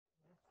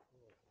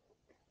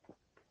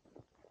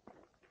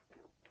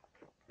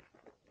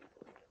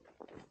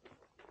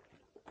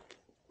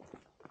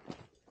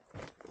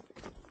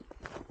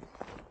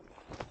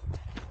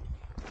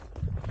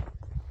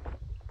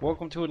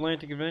Welcome to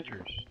Atlantic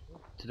Adventures.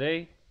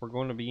 Today we're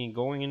going to be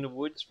going in the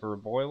woods for a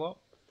boil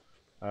up.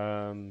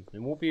 It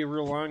won't be a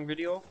real long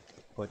video,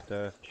 but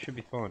it should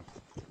be fun.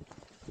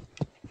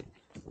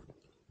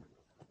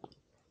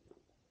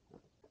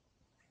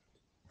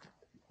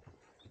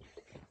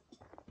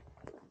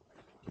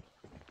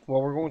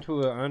 Well, we're going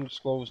to an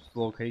undisclosed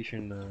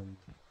location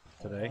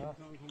today.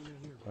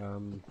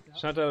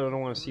 It's not that I don't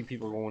want to see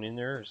people going in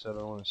there, it's that I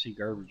don't want to see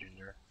garbage in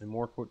there. And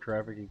more foot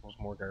traffic equals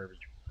more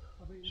garbage.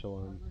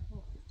 So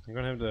I'm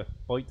going to have to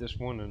bite this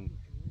one and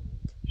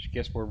just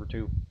guess where we're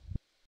to.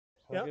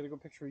 So I'll get a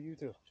good picture of you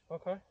too.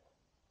 Okay.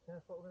 Yeah,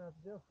 that's what we're going to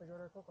have to do. Figure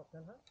out our cook up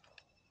then, huh?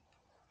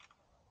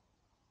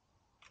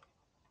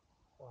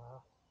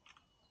 Wow.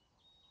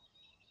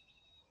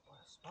 What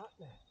a spot,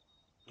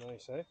 man.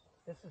 Nice, eh?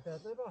 This is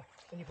deadly, boy.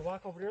 And you can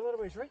walk over there a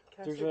little ways, right?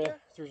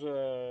 There's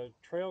a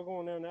trail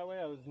going down that way.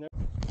 I was never.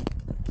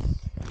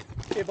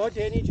 Okay, bud,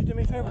 I need you to do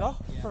me a favour, though.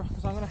 Yeah.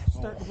 Because I'm going to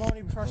start the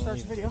bologna before I start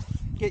the video.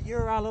 Get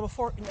your little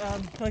fork and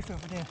knife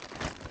over there.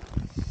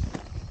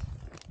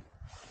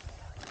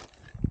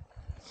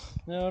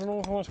 Now, I don't know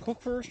if I want to cook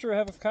first or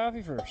have a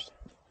coffee first.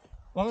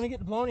 Well, I'm going to get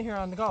the bologna here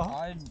on the go.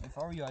 If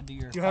I were you, I'd do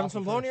your. You having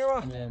some bologna or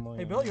what? Yeah,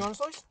 Hey, Bill, you want a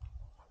slice?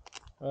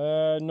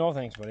 No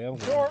thanks, buddy. I'm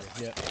good. Sure.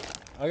 Yeah.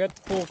 I got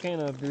the full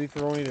can of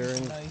beefaroni there,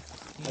 and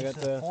I got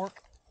the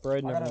fork.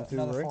 bread and I got everything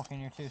too, another right? fork in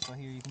here too, so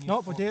here you can use.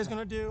 No, but Dave's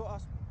going to do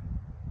us.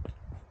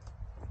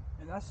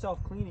 And that's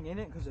self-cleaning, ain't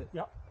it? Because it.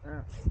 Yep.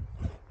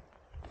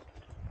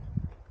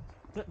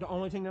 The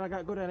only thing that I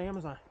got good at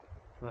Amazon.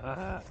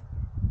 The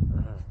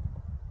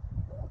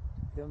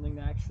only thing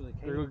that actually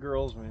came. They're good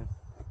girls, man.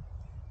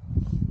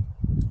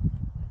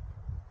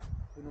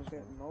 We don't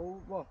get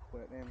no luck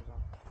with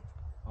Amazon.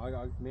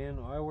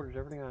 I ordered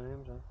everything on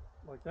Amazon.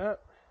 Like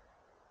that.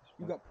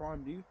 You got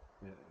Prime, do you?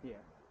 Yeah. Yeah.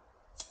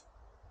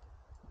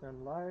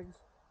 Then legs.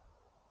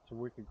 It's a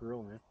wicked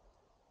grill, man.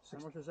 How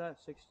much was that?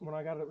 60? When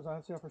I got it, it was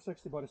on sale for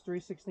 60, but it's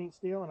 3/16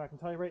 steel, and I can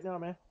tell you right now,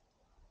 man,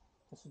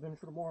 this has been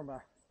for the more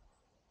back.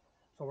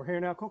 So we're here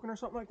now cooking or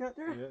something like that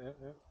there? Yeah.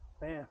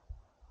 Bam.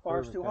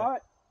 Fire's too Perfect,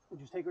 hot. We'll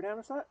just take her down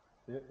a set.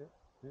 Yeah.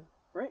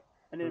 Right?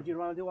 And then if you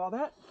don't want to do all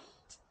that,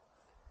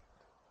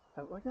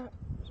 have it like that.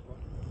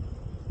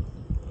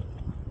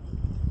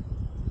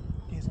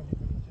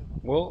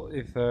 Well,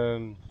 if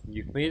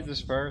you've made it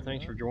this far,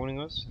 thanks for joining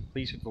us.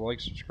 Please hit the like,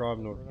 subscribe,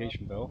 and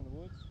notification bell.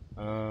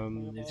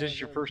 If this is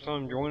your first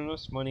time joining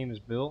us, my name is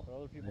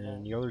Bill,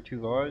 and the other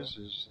two guys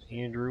is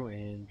Andrew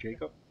and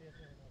Jacob.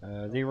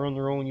 They run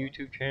their own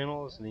YouTube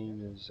channel. His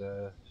name is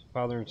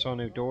Father and Son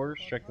Outdoors.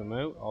 Check them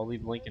out. I'll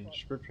leave a link in the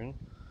description.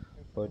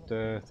 But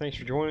thanks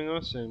for joining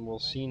us, and we'll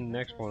see you in the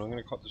next one. I'm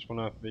going to cut this one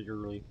off a bit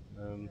early.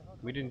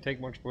 We didn't take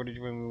much footage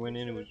when we went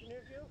in. It was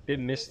a bit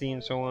misty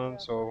and so on.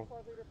 So,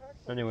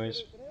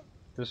 anyways,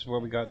 this is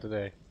what we got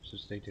today. So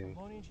stay tuned.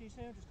 Bologna and cheese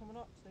sandwich is coming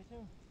up. Stay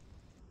tuned.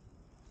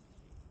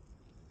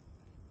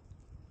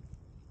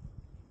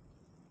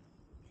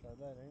 Try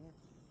that, ain't it?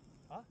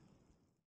 Huh?